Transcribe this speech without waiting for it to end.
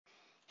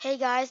Hey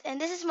guys,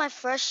 and this is my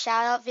first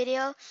shout out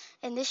video,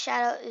 and this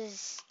shout out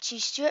is to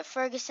Stewart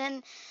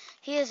Ferguson.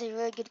 He is a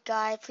really good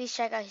guy. Please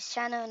check out his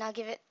channel, and I'll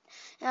give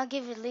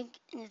you a link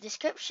in the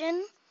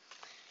description.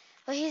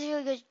 But he's a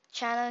really good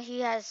channel. He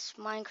has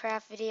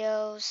Minecraft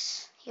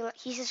videos.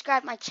 He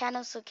subscribed my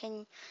channel, so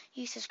can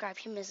you subscribe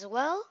him as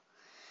well?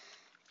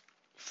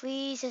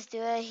 Please just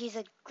do it. He's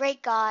a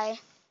great guy.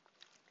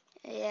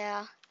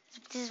 Yeah,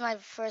 this is my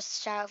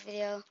first shout out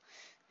video.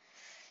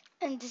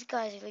 And this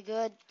guy's really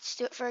good,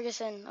 Stewart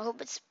Ferguson.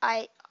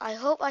 I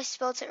hope I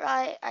spelled it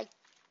right. I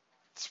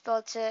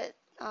spelled it.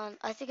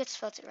 I think I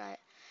spelled it right.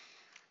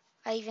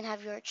 I even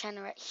have your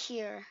channel right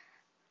here.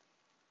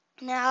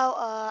 Now,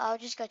 I'll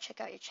just go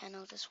check out your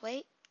channel. Just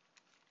wait.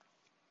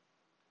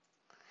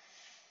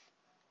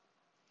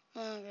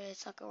 Oh, really,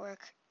 it's not gonna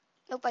work.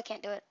 Nope, I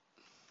can't do it.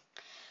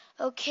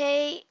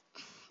 Okay,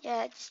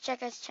 yeah, just check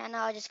his channel.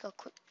 I'll just go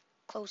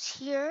close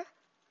here.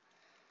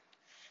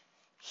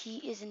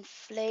 He is in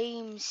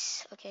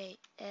flames. Okay,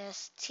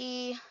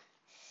 STEWARTFERGUSON.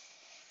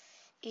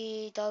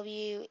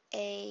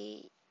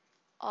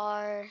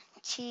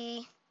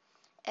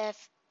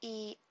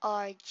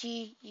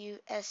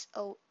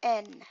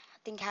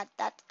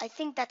 I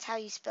think that's how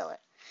you spell it.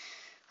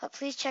 But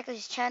please check out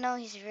his channel.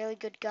 He's a really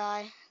good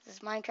guy. He does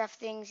Minecraft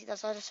things. He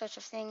does other sorts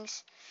of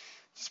things.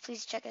 Just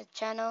please check out his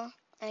channel.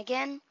 And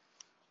again,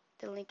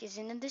 the link is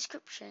in the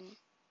description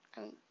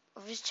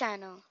of his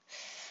channel.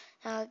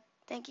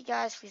 Thank you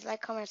guys. Please like,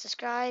 comment, and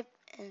subscribe.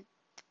 And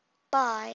bye.